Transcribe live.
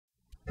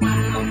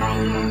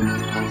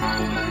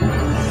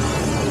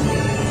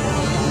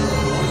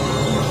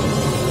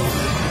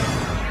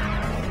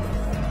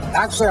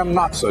Actually, I'm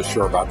not so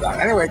sure about that.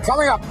 Anyway,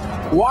 coming up,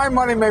 why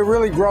money may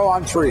really grow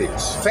on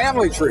trees.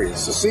 Family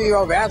trees. The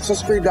CEO of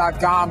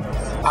Ancestry.com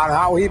on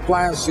how he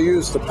plans to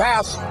use the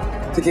past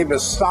to keep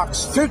his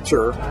stock's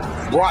future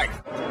bright.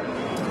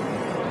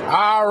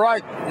 All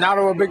right, now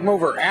to a big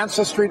mover.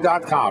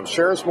 Ancestry.com.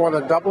 Shares more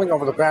than doubling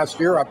over the past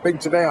year. Up big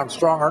today on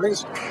strong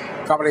earnings.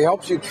 Company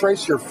helps you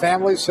trace your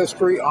family's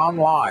history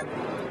online.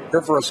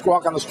 Here for a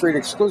Squawk on the Street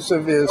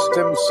exclusive is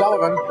Tim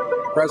Sullivan,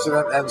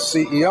 President and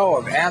CEO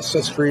of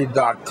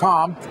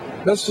Ancestry.com.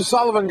 Mr.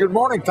 Sullivan, good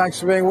morning. Thanks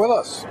for being with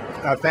us.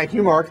 Thank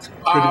you, Mark. It's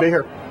good to be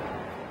here.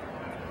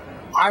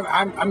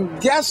 I'm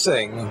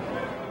guessing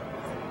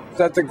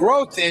that the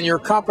growth in your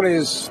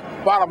company's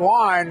bottom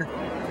line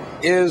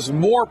is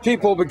more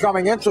people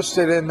becoming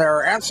interested in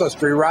their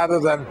ancestry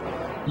rather than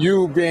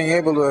you being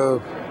able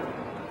to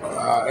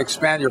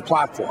expand your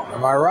platform.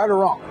 Am I right or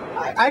wrong?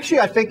 Actually,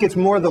 I think it's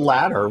more the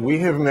latter. We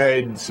have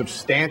made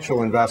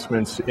substantial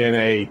investments in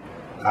an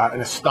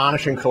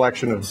astonishing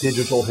collection of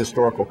digital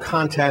historical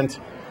content,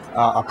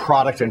 a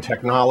product and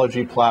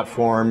technology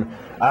platform,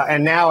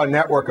 and now a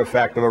network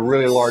effect of a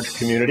really large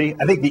community.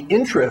 I think the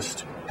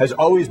interest has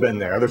always been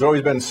there. There's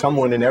always been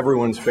someone in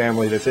everyone's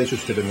family that's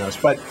interested in this,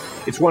 but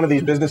it's one of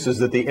these businesses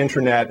that the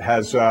internet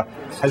has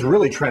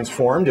really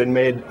transformed and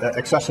made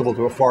accessible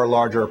to a far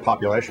larger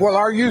population. Well,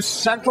 are you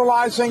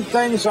centralizing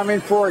things? I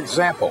mean, for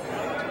example,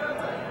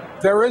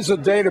 there is a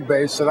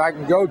database that I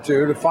can go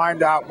to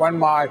find out when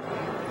my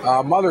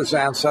mother's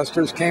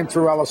ancestors came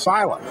through Ellis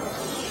Island.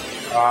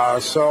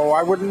 So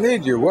I wouldn't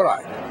need you, would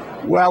I?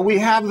 Well, we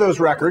have those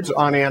records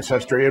on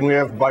Ancestry, and we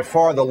have by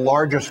far the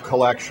largest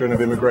collection of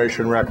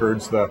immigration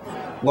records, the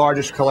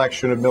largest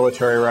collection of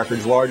military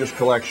records, largest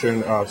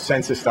collection of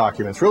census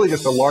documents, really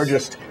just the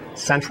largest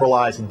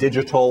centralized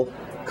digital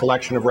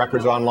collection of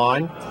records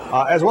online,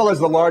 as well as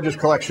the largest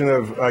collection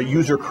of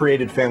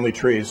user-created family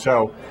trees.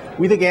 So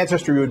we think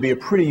Ancestry would be a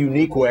pretty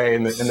unique way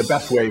and the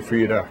best way for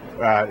you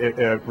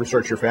to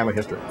research your family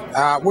history.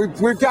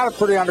 We've got it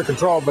pretty under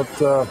control, but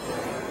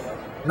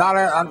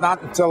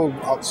not until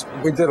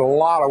we did a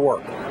lot of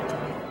work.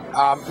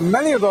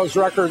 Many of those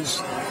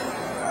records,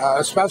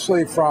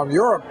 especially from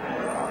Europe,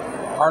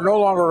 are no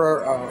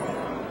longer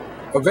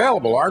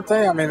available, aren't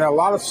they? I mean, a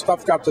lot of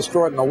stuff got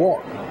destroyed in the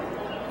war.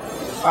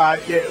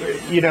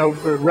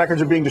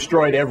 Records are being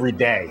destroyed every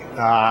day,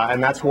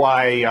 and that's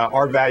why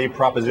our value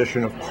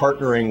proposition of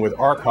partnering with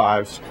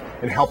archives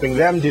and helping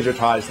them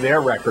digitize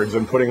their records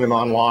and putting them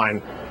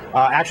online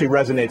actually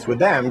resonates with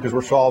them, because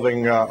we're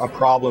solving a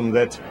problem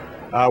that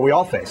we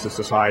all face as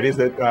societies,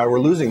 that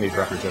we're losing these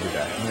records every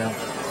day. Yeah.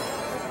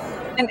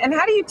 And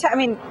how do you,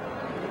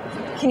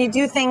 can you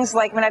do things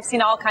like, when I've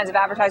seen all kinds of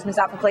advertisements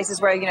out for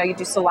places where, you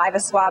do saliva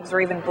swabs or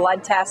even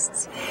blood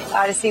tests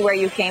to see where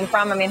you came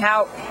from? I mean,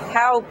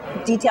 how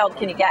detailed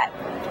can you get?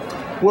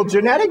 Well,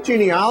 genetic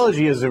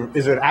genealogy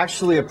is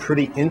actually a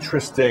pretty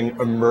interesting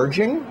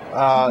emerging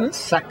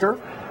sector.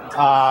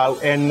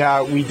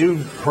 And we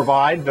do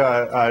provide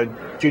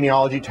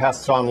genealogy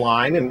tests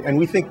online, and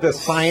we think the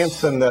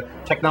science and the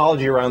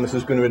technology around this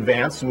is going to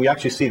advance, and we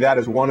actually see that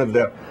as one of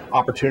the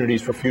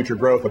opportunities for future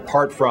growth,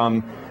 apart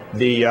from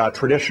the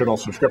traditional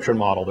subscription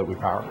model that we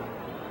power.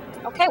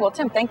 Okay, well,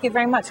 Tim, thank you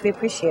very much. We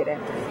appreciate it.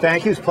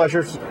 Thank you. It's a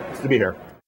pleasure to be here.